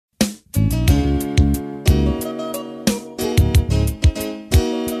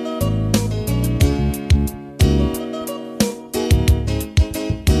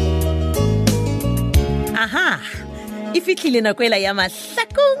fitlhile nakwela ya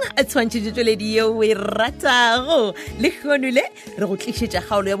mahlakong a tshwantšhetšetšweledi yeo o e ratago le kgonole re go tlišetša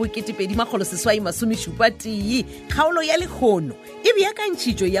kgaolo ya bo2,270 kgaolo ya lekgono e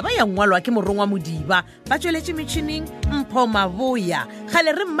beakantšhitšo ya ba ya ngwalwa ke morongwa modiba ba tšweletše metšhineng mpho maboya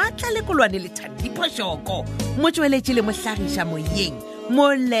gale re maatla lekolwane le thadiphošoko motšweletše le mohlagiša moyeng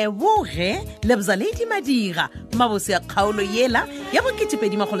moleboge lebza ledi madira mabose ya kgaolo yela ya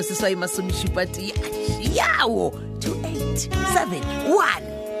bo2,270 yao 2871.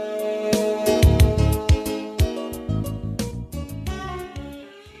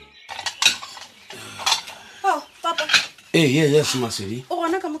 Oh, Papa. Yes, Masedi. O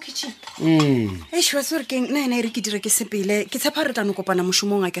gona ka mo kitchen. Shwa tsore ke nna ene re ke dire ke sepele ke tshepa re tla no kopana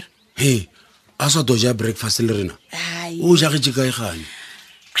moshomong a kere. Hey, a sa doja breakfast le rena. Ai. O ja ge tšika e gane.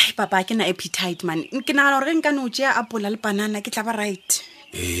 Ai papa ke na appetite man. Ke na re nka no tšea apple le banana ke tla ba right.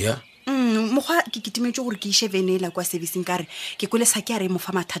 Ya. Mogwa ke kitimetse gore ke ishe venela kwa servicing kare ke kwele sa ke a re mo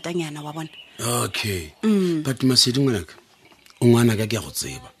fa mathatanyana wa bona. Okay. But Masedi ngwanaka. O ngwana ka ke a go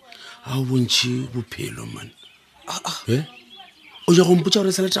tseba. A o bontšhe bophelo man. O ja go mpotša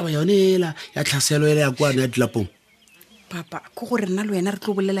gore se le taba yonela ya tlhaselo ele ya kwana ya dilapong. Papa ko gore nna le wena re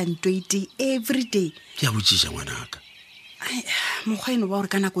tlo bolela ntwete every day. Ke a botšiša ngwanaka. Ai mogwa eno ba gore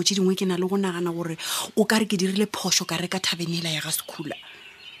kana go tše dingwe ke na le go nagana gore o ka re ke dirile phosho ka reka thabenela ya ga sekula.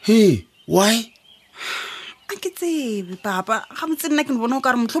 Hey, why? A ke tsebe papa ga motse nna ke bona o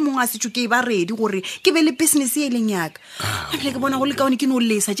ka re motlho mongwe a setšo ke ba ready gore ke be le business e leng yaka. A bile ke bona go le kaone ke no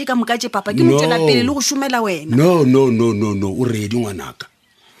lesa tše ka moka tše papa ke no tšwela pele le go šomela wena. No, o ready ngwanaka.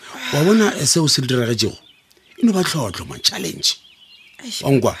 Wa bona se o se diragetšego e no ba tlhotlho man challenge.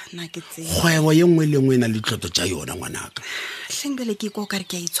 Onkwa kgwebo ye nngwe le nngwe na le tlhotlo tša yona ngwanaka. Hlengele ke go ka re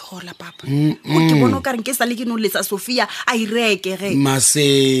ke a itshola papa. O ke bona o ka re ke sa le ke no letsa Sofia a ireke ge.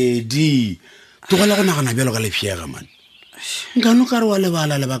 Masedi togela go nagana bjalo ka lefšega man. Nkano ka re wa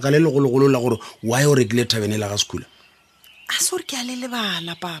lebala lebaka le legologolo la gore why o rekile thabenela ga sekula. A sore ke a le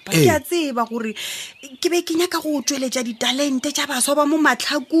lebala papa ke a tseba gore ke be ke nyaka go tšweletša ditalente tša baswa ba mo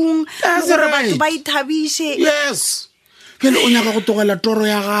matlhakong gore batho ba ithabiše. Yes. Pele o nyaka go togela toro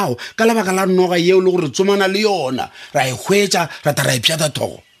ya gago ka lebaka la noga yeo le gore tsomana le yona ra e hwetša ra ta ra ipšata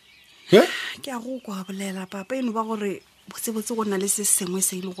thogo. Ke a go kwa bolela papa eno ba gore botsebotse go na le se sengwe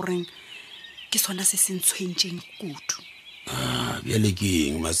se ile goreng ke sona se se ntshwentšeng kudu. Bjale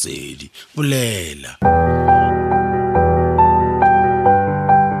ke eng Masedi bolela.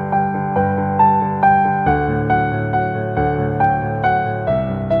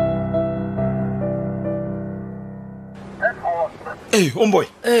 Homeboy.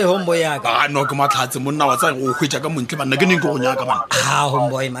 Homeboy yaka. No ke matlhatse monna wa tsa go hwetša ka montle banna ke neng ke go nyaka man.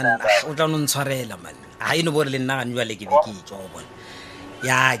 Homeboy man o tla no ntshwarela man. Ha ino bore le nna ga nwa le ke be ke itswa go bona.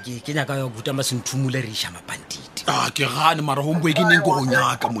 Ya ke nyaka yo buta masenthumule re isha mapantiti. Ke gane mara homeboy ke neng ke go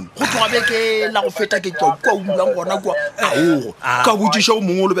nyaka mon. Go tloga beke la go feta ke tswa kwa ulang gona kwa. Ka botšiša o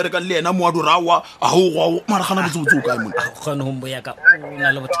mongwe le bereka le ena mo a dorawa mara gana botse o kae mon. Gone homeboy yaka o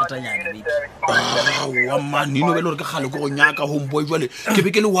na le bothatanyana baby. Wa man ino bele gore ke gale ke go nyaka homeboy jwale ke be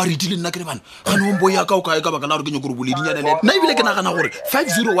ke le worried le nna ke re bana gane homeboy yaka o kae ka baka la gore ke nyako re boledinyana le nna ebile ke nagana gore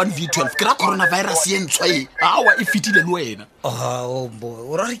 501v12 ke ra coronavirus ye ntshwa e awa e fetile le wena. Homeboy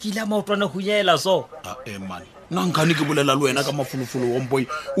o ra re ke ile maotwana go nyela so. Man nna nkane ke bolela le wena ka mafolofolo homeboy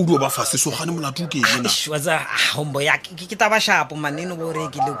o dio ba fase so gane molato ke ena. Shwaza homeboy ya ke taba shapo man eno bo re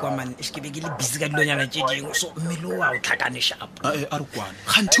ke le kwa man ke be ke le busy ka dilonyana tše dingwe so mmelo wa o tlhakane shapo. A re kwane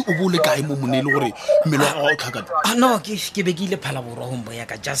kganthi o bole kae mo monele gore mmelo wa o tlhakane. No ke be ke ile phala borwa homeboy ya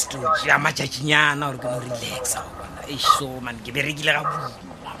ka just to ja matšatšinyana gore ke no relax a bona so man ke be re ke le ga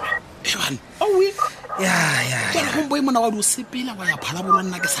man ya ke homeboy mona wa do sepela wa ya phala borwa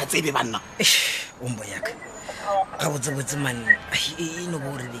nna ke sa tsebe banna. Homeboy ya ka ga botsebotse man eno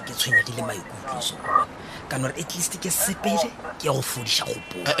bo re ke tshwenyegile maikutlo so ka no at least ke sepele ke ya go fodiša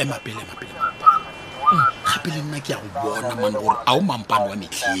gopola. Mapele gape le nna ke ya go bona man gore a o Mampane wa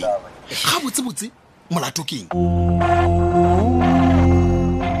metlheng ga botsebotse molato keng.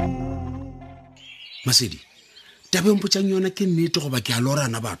 Masedi tabeng potšang yona ke nnete goba ke a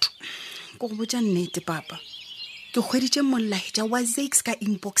lorana batho. Ko go botša nnete papa ke hweditše molaetša wa Zakes ka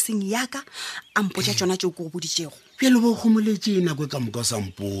inboxing yaka a mpotša tšona tšeo ke go boditšego. Bjale bo kgomoletše nako e ka moka sa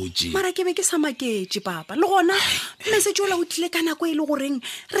mpotše. Mara ke be ke sa maketše papa le gona message ola o tlile ka nako e le goreng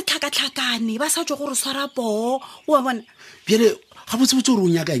re tlhakatlhakane ba sa tšwa gore swara poo wa bona. Bjale ga botsebotse gore o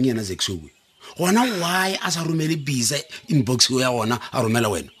nyaka eng yena Zakes owe gona why a sa romele Bizza inbox ya gona a romela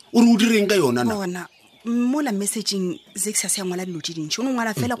wena o re o direng ka yona na. Mola messaging Zakes se ngwala dilo tše dintšhi o no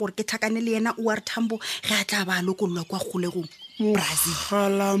ngwala fela gore ke tlhakane le yena o a re thambo ge a tla ba lokololwa kwa kgolegong Brazil.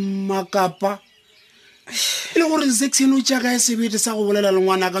 Gala makapa e le gore section o tša ka sebete sa go bolela le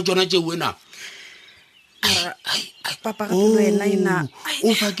ngwana ka tsona tšeo wena papa gape le wena ena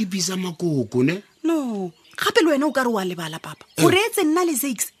o fa ke bisa makoko ne no gape le wena o ka re wa lebala papa gore etse nna le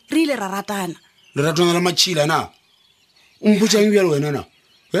Zakes re ile ra ratana le ratwana la matšhila na o mpotsang bjale wena na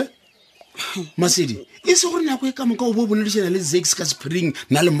Masedi e se gore nako e ka moka o bo boledišana le Zakes ka spring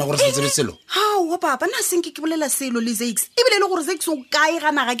na le mmagore sa tsebe selo wa papa na senke ke bolela selo le Zakes ebile le gore Zakes o kae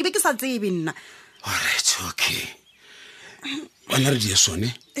ga naga ke be ke sa tsebe nna alright okay bana re die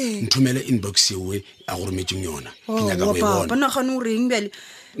sone nthumele inbox yewe a gore metseng yona ke nyaka go e papa bona nagane o reng bjale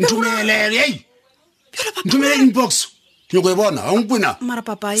nthumele hey nthumele inbox ke nyaka go e bona a nkpona mara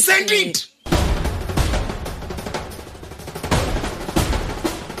papa send it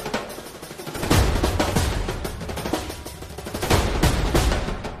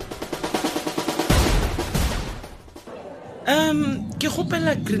ke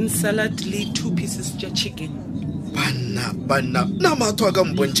gopela green salad le 2 pieces tša chicken banna na matho a ka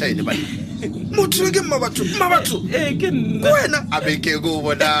mpontšha ene bana motho ke mabatho ke nna wena a beke go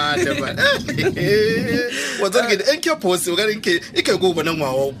bonane bana wa tsaka ke enke pose o ka re nke e ke go bona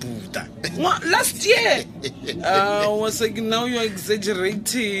ngwa wa buta last year was like now you're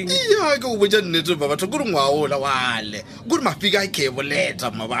exaggerating ya ke o botsa nnete babatho go re ngwa ola wale go re mafika ke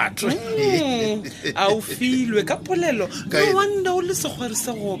boleta mabatho a o filwe ka polelo no wonder o le segware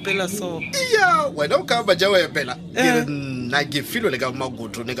sa go opela so ya wena o ka ba ja wa epela ke re nna ke filo le ka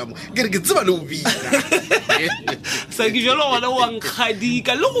magoto ne ka mo ke re ke tseba le o bina sa ke jalo gona wa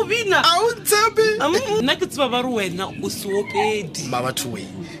nkgadika le go bina a o tsepe nna ke tseba ba re wena o se opedi mabatho we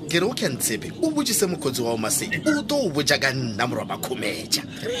ke re o can tsepe o botsise mokgotsi wa Masedi o to o botsa ka nna morwa ba khometša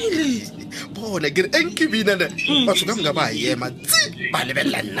really bona ke re enkibina ne batho ka mga ba yema tsi ba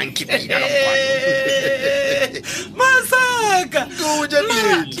lebella nna nkibina la masaka go ja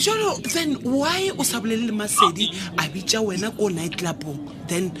le jalo then why o sa bolele le Masedi a bitša wena ko night clubong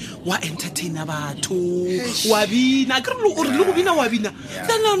then wa entertainer batho wa bina ke re o re le go bina wa bina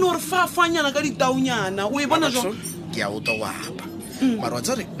then a no re fafanyana ka ditaunyana o e bona jang ke a o to wapa mara wa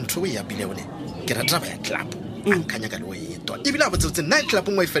tsare ntho e ya bile one ke rata ba ya club an kanyaka le weto ibile a botsetse night club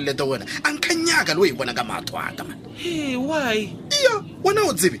ngwe feleta wona an kanyaka le we bona ka matho aka man hey why iya wona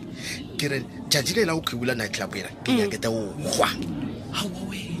o tsebe ke re jajile la o khibula night club era ke nyaketa o khwa ha wa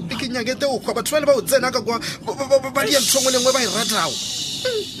we ke nyaketa o khwa batho ba o tsena ka kwa ba di ntshongwe lengwe ba e ratao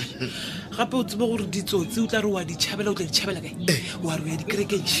gape o tsebe gore ditsotsi o tla re wa di tšhabela o tla di tšhabela kae wa re ya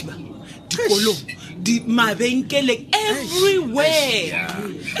dikerekeng šiba dikolong di mabenkeleng everywhere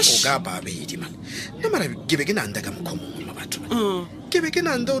o ka ba bedi man na mara ke be ke nanda ka mokhomo ma batho ke be ke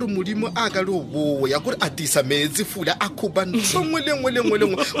nanda gore modimo a ka le bo ya gore a tisa metsi fula a khoba ntsongwe lengwe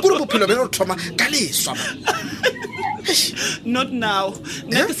gore bophelo ba re thoma ka leswa not now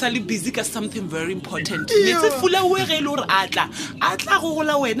nna ke sa le busy ka something very important metse fula we ge e le gore a tla go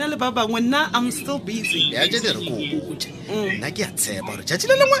gola wena le ba bangwe nna I'm still busy ya je re go botse nna ke a tseba gore tšatši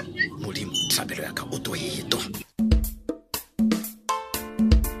le lengwe modimo trabelo ya ka o to eto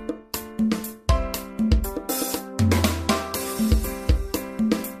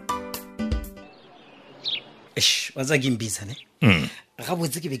wa tsa ke mbisa ne ga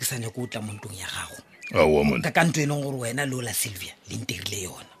botse ke be ke sa nyako o tla mo ntong ya gago woman ka kanto eno gore wena le ola Sylvia le nterile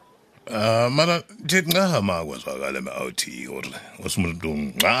yona mara nje ngahama kwazwakala ma-out gore usimuntu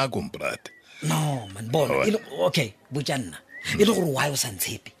nxa kombrate no man bona okay botša nna e le gore why o sa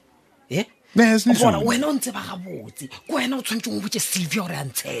ntshepe bona wena o ntse ba ga botse ko wena o tshwanetse o botse Sylvia gore a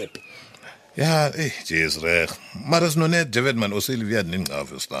ntshepe ya jeez reg mara sinone Davidman o Sylvia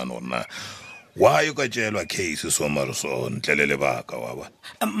ningcafe stano na why o ka tšelwa case so mara so ntlelele baka wa bona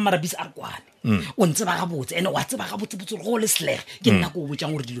mara bisa a kwane o ntse ba ga botse ene wa tseba ga botse go le slege ke nna ko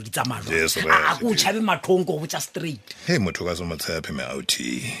botjang gore dilo di tsamaya a go tšhabe mathong ko botsa straight hey motho ka se mo tshepe me out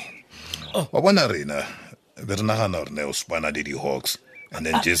wa bona rena be re nagana gore ne o spana le di-hawks and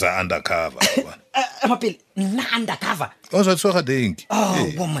then just undercover mapele nna undercover o sa tsoga denki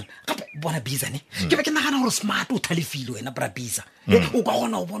woman gape bona Bizza ne ke be ke nagana gore smart o thalefile wena Bra Bizza o ka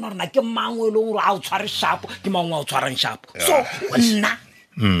gona o bona gore na ke mangwe le gore a o tshware sharp ke mangwe a o tshwarang sharp so nna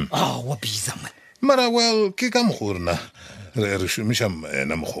wa Bizza man mara well ke ka mogorna re šomiša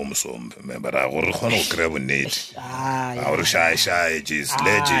ena mogomosombe mebara gore re kgona go kry-a bonnete a gore shae just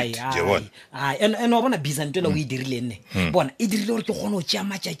legit je bona ene wa bona Bizza ntwela o e dirile nne bona e dirile gore ke kgone go tšea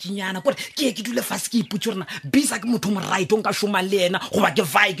matšatšinyana kore ke ke dule fase ke ipotse gorena Bizza ke motho moraito nka šomang le ena goba ke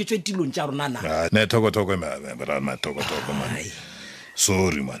vae ke tswe tilong tša rona na ne thokotoko mebara matokotoko man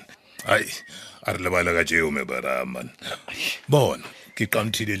sorry man ai a re lebala ka tšeo mebara man bona ke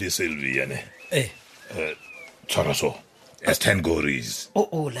qamthile le Sylvia ne tshwara so It's 10 gories.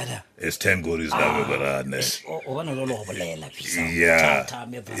 Oh, lala. It's 10 gories la me barane. O bana lo go bolela Bizza. Yeah. Tata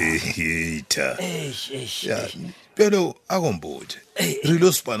me ba. Eita. Yeah. Eish. Pero akomboje.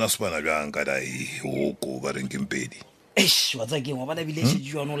 Rilo spana bjang ka dai o go ba reng Mpedi. Eish, wa tsake mo bana bile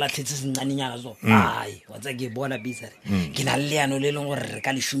tshedi yona o latlhetse senqaninyana so. Ai, wa tsake bona Bizza. Ke na leano le leng gore re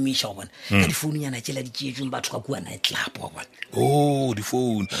ka le šomiša go bona. Ka di phone yana tšela di tšetšong batho ka kua night club wa bona. Oh, the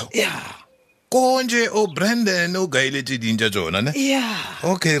phone. Yeah. Konje o Brandon o gaile tse dinja tsona ne? Yeah.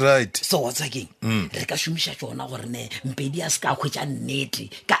 Okay, right. So wa tsake. Re ka šomiša tsona gore ne Mpedi a ska khwetša nnete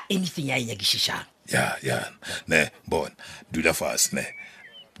ka anything ya dinyakišišong. Yeah. Ne, bon. Dula fast ne.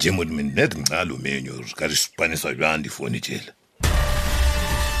 Jemod min net ngalo menyo ka re spanisa bjang di phone tšela.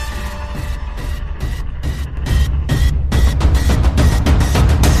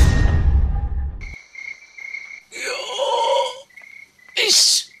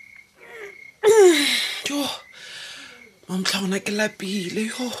 Mamtla gona ke lapile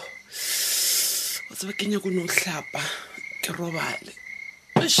yo o tseba ke nyako no hlapa ke robale.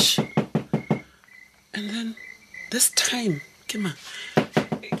 And then this time ke mang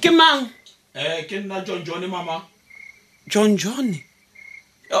Ke nna John mama. John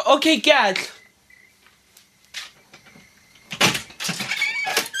okay ke atla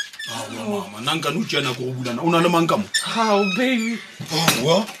Mama nanga no tjena go bulana o na le mang ka mo. how baby.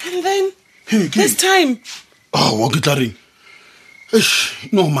 Wa And then this time wa ke tla reng.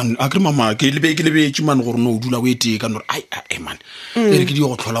 No man a ke mama ke lebe man gore no dula o eteka no ai man ere ke di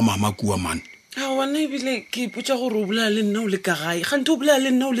go tlhola mama kua man. wana ebile ke ipotsa gore o bolela le nna o le ka gae ga nte o bolela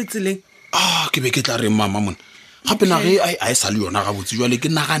le nna o le tseleng. Ke be ke tla reng mama mona gape na ge a sa le yona ga botse jwale ke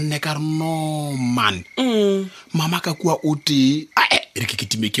naganne ka re no man mama ka kua o te ere ke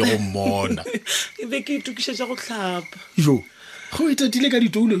ketime ke go mmona ke be ke itukišetša go tlhapa. jo go itatile ka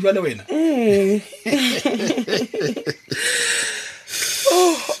ditoulo jwale wena.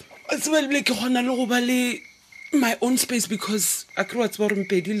 A tseba ebile ke kgona le go ba le my own space because a kry wa tseba gore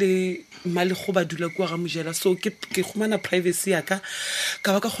Mpedi le Mmalo ba dula kua ga Mojela, so ke khumana privacy ya ka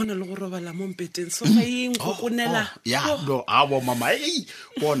ba ka kgona le go robala mo mpeteng so ga eng go konela. no abo mama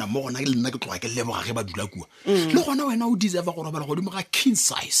bona mo gona ke le nna ke tloga ke leboga ge ba dula kua le gona wena o deserve go robala godimo ga king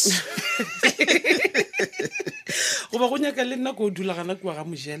size. go ba go nyaka le nna ko dula gana kua ga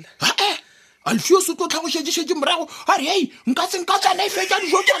Mojela. Alfio se tlo tlhagošetšešetše morago a re hei nka tsana e fetša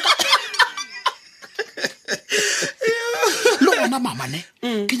dijo tša ka le gona mama ne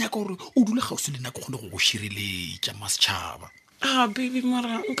ke nyaka gore o dule gausi le nna ke kgone go go šireletša masetšhaba. Baby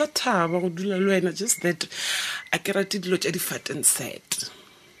mara nka thaba go dula le wena just that a ke rate dilo tša di-fat and set.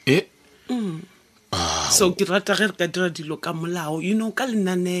 So ke rata ge re ka dira dilo ka molao ka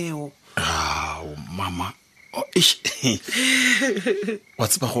lenaneo. Mama wa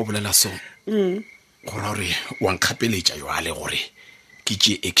tseba go bolela so gore gore wa nkgapeletša yo a le gore ke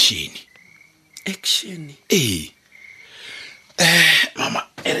tšee action. Mama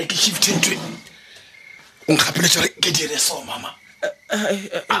ere ke shifting to o nkgapeletša gore ke dire so mama.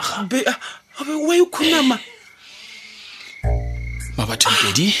 Wa e khunama mabatho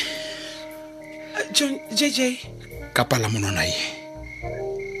Mpedi John JJ ka pala monona ye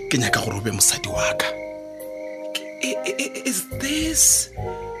ke nyaka gore o be mosadi wa ka. Is this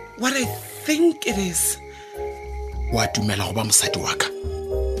what I think it is? Wa dumela go ba mosadi wa ka?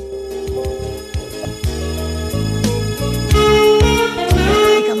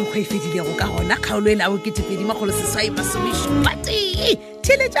 Ka mokgwa e fedilego ka gona kgaolo e lao ke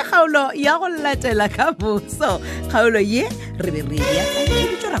theletša kgaolo ya go latela ka boso. Kgaolo ye re be re ya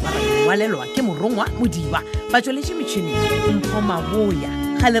ka ra ba ngwalelwa ke morongwa Modiba ba tšweletše metšhineng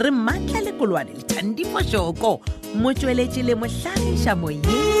Mmaboya gale re Mmatla le Kolwane le Thandipošoko motsweletši le mohlagiša moyeng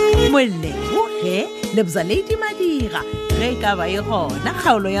Moleboge le Bzaledi Madira ge ka ba e gona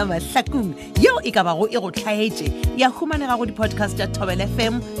kgaolo ya Mahlakong yeo e ka bago e go tlhaetše ya humanega go di-podcast ya Thobela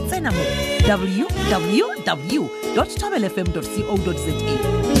FM tsena mo www.thobelafm.co.za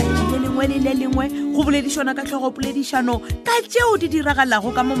le lengwe le le lengwe go boledišana ka tlhogopoledišano ka tšeo di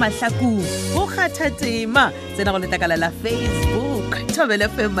diragalago ka mo Mahlakong go kgatha tema tsena go letlakala la Facebook Thobela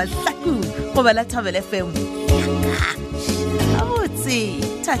FM Mahlakong go bala Thobela FM ya ka a botse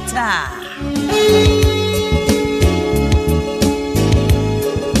thata.